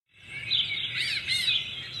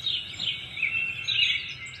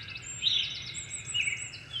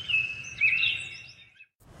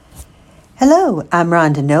Hello, I'm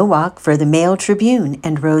Rhonda Nowak for the Mail Tribune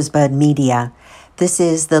and Rosebud Media. This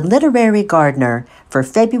is the Literary Gardener for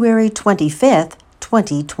February 25th,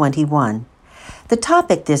 2021. The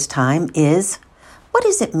topic this time is, what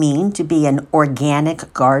does it mean to be an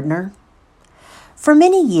organic gardener? For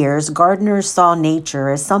many years, gardeners saw nature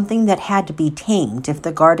as something that had to be tamed if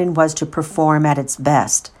the garden was to perform at its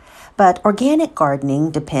best. But organic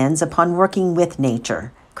gardening depends upon working with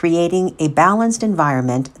nature, creating a balanced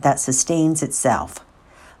environment that sustains itself.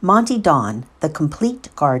 Monty Don, The Complete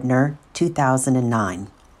Gardener, 2009.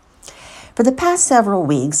 For the past several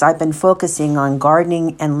weeks, I've been focusing on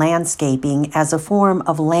gardening and landscaping as a form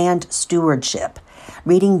of land stewardship.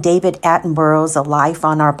 Reading David Attenborough's A Life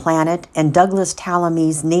on Our Planet and Douglas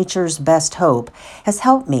Tallamy's Nature's Best Hope has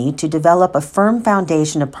helped me to develop a firm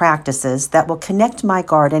foundation of practices that will connect my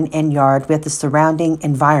garden and yard with the surrounding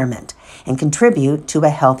environment and contribute to a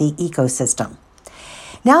healthy ecosystem.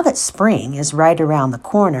 Now that spring is right around the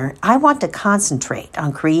corner, I want to concentrate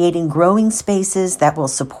on creating growing spaces that will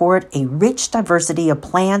support a rich diversity of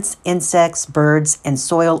plants, insects, birds, and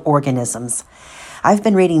soil organisms. I've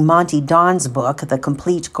been reading Monty Don's book, The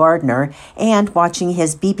Complete Gardener, and watching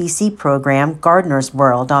his BBC program, Gardener's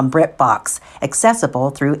World, on BritBox,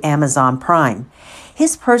 accessible through Amazon Prime.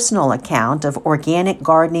 His personal account of organic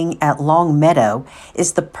gardening at Long Meadow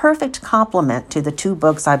is the perfect complement to the two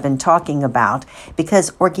books I've been talking about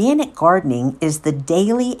because organic gardening is the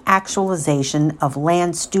daily actualization of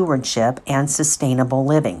land stewardship and sustainable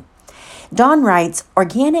living. Don writes,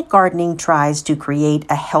 organic gardening tries to create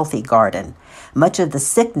a healthy garden. Much of the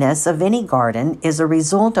sickness of any garden is a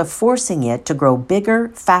result of forcing it to grow bigger,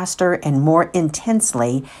 faster, and more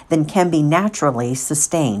intensely than can be naturally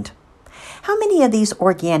sustained. How many of these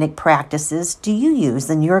organic practices do you use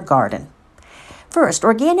in your garden? First,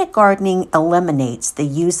 organic gardening eliminates the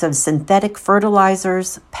use of synthetic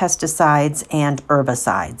fertilizers, pesticides, and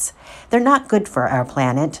herbicides. They're not good for our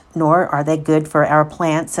planet, nor are they good for our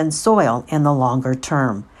plants and soil in the longer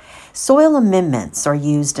term. Soil amendments are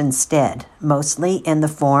used instead, mostly in the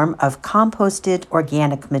form of composted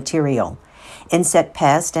organic material. Insect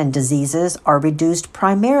pests and diseases are reduced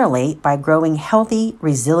primarily by growing healthy,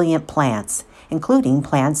 resilient plants, including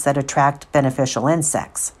plants that attract beneficial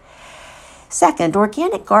insects. Second,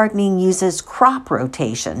 organic gardening uses crop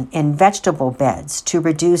rotation in vegetable beds to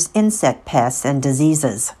reduce insect pests and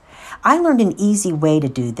diseases. I learned an easy way to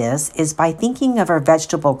do this is by thinking of our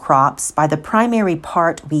vegetable crops by the primary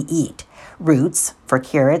part we eat: roots for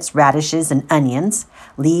carrots, radishes, and onions,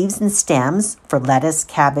 leaves and stems for lettuce,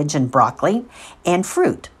 cabbage, and broccoli, and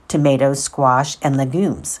fruit, tomatoes, squash, and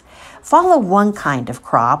legumes. Follow one kind of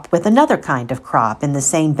crop with another kind of crop in the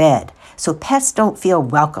same bed so pests don't feel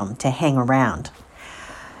welcome to hang around.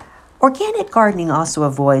 Organic gardening also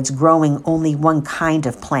avoids growing only one kind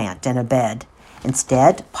of plant in a bed.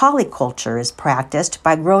 Instead, polyculture is practiced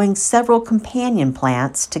by growing several companion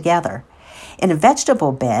plants together. In a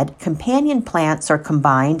vegetable bed, companion plants are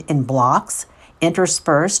combined in blocks,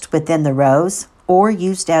 interspersed within the rows, or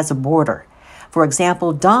used as a border. For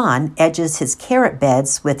example, Don edges his carrot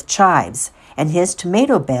beds with chives and his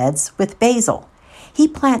tomato beds with basil. He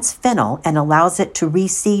plants fennel and allows it to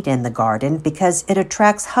reseed in the garden because it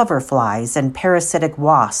attracts hoverflies and parasitic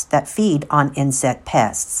wasps that feed on insect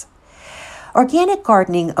pests. Organic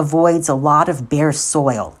gardening avoids a lot of bare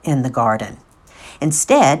soil in the garden.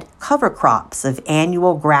 Instead, cover crops of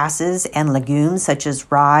annual grasses and legumes such as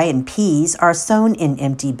rye and peas are sown in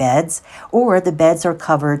empty beds, or the beds are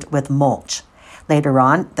covered with mulch. Later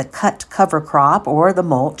on, the cut cover crop or the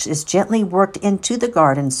mulch is gently worked into the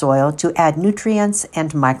garden soil to add nutrients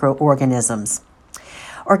and microorganisms.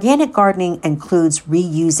 Organic gardening includes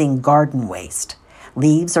reusing garden waste.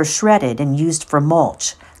 Leaves are shredded and used for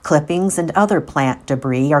mulch. Clippings and other plant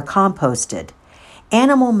debris are composted.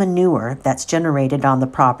 Animal manure that's generated on the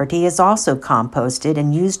property is also composted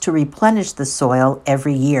and used to replenish the soil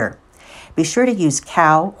every year. Be sure to use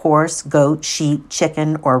cow, horse, goat, sheep,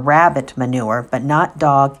 chicken, or rabbit manure, but not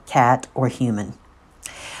dog, cat, or human.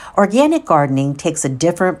 Organic gardening takes a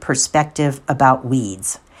different perspective about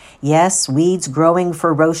weeds. Yes, weeds growing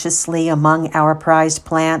ferociously among our prized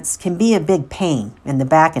plants can be a big pain in the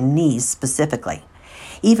back and knees specifically.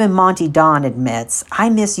 Even Monty Don admits, I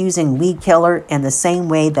miss using weed killer in the same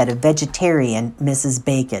way that a vegetarian misses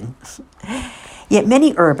bacon. Yet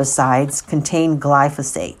many herbicides contain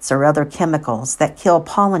glyphosates or other chemicals that kill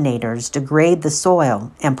pollinators, degrade the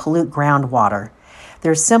soil, and pollute groundwater.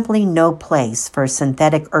 There's simply no place for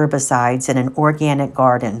synthetic herbicides in an organic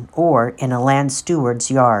garden or in a land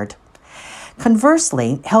steward's yard.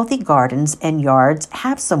 Conversely, healthy gardens and yards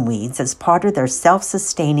have some weeds as part of their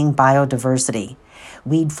self-sustaining biodiversity.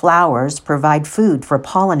 Weed flowers provide food for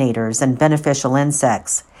pollinators and beneficial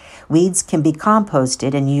insects. Weeds can be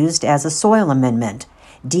composted and used as a soil amendment.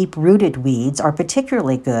 Deep-rooted weeds are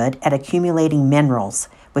particularly good at accumulating minerals,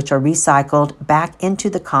 which are recycled back into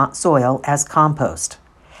the soil as compost.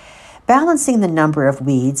 Balancing the number of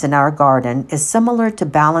weeds in our garden is similar to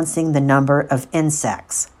balancing the number of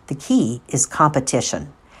insects. The key is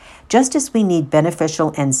competition. Just as we need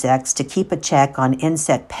beneficial insects to keep a check on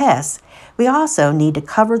insect pests, we also need to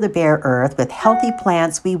cover the bare earth with healthy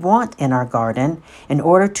plants we want in our garden in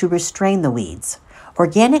order to restrain the weeds.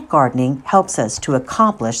 Organic gardening helps us to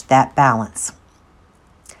accomplish that balance.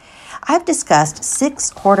 I've discussed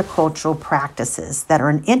 6 horticultural practices that are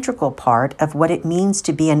an integral part of what it means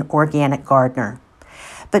to be an organic gardener.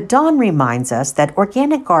 But Dawn reminds us that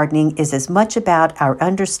organic gardening is as much about our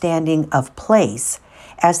understanding of place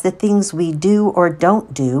as the things we do or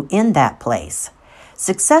don't do in that place.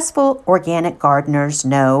 Successful organic gardeners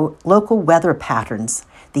know local weather patterns,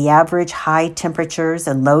 the average high temperatures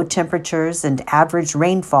and low temperatures and average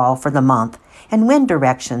rainfall for the month, and wind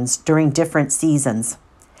directions during different seasons.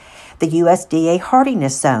 The USDA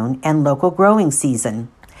hardiness zone and local growing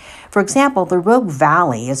season. For example, the Rogue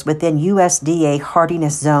Valley is within USDA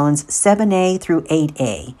hardiness zones 7A through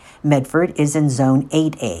 8A. Medford is in zone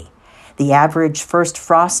 8A. The average first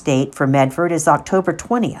frost date for Medford is October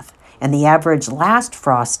 20th, and the average last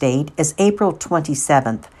frost date is April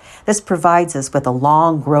 27th. This provides us with a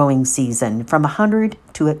long growing season from 100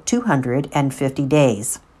 to 250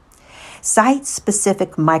 days.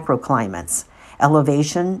 Site-specific microclimates,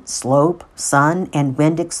 elevation, slope, sun, and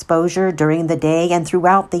wind exposure during the day and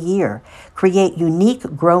throughout the year create unique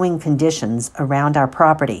growing conditions around our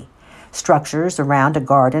property. Structures around a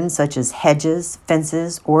garden, such as hedges,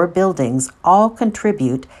 fences, or buildings, all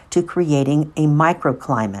contribute to creating a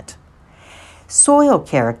microclimate. Soil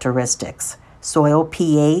characteristics, soil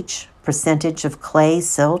pH, percentage of clay,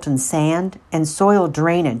 silt, and sand, and soil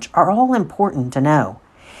drainage are all important to know.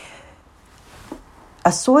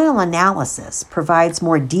 A soil analysis provides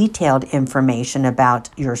more detailed information about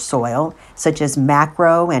your soil, such as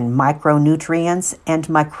macro and micronutrients and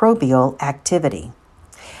microbial activity.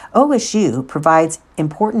 OSU provides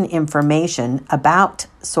important information about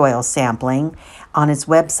soil sampling on its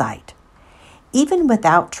website. Even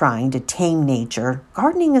without trying to tame nature,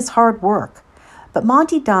 gardening is hard work. But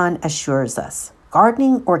Monty Don assures us,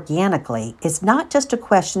 gardening organically is not just a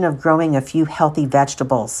question of growing a few healthy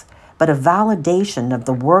vegetables, but a validation of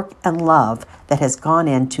the work and love that has gone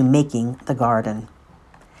into making the garden.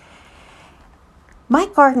 My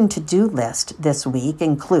garden to-do list this week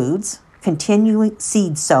includes continuing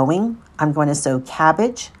seed sowing. I'm going to sow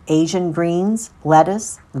cabbage, Asian greens,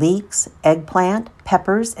 lettuce, leeks, eggplant,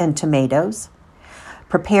 peppers, and tomatoes.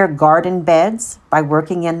 Prepare garden beds by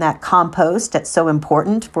working in that compost that's so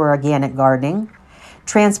important for organic gardening.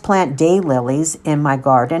 Transplant daylilies in my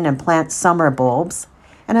garden and plant summer bulbs.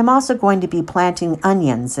 And I'm also going to be planting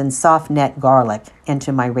onions and soft net garlic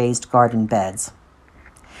into my raised garden beds.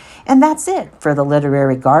 And that's it for the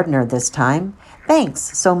Literary Gardener this time.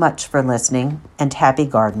 Thanks so much for listening, and happy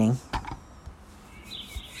gardening.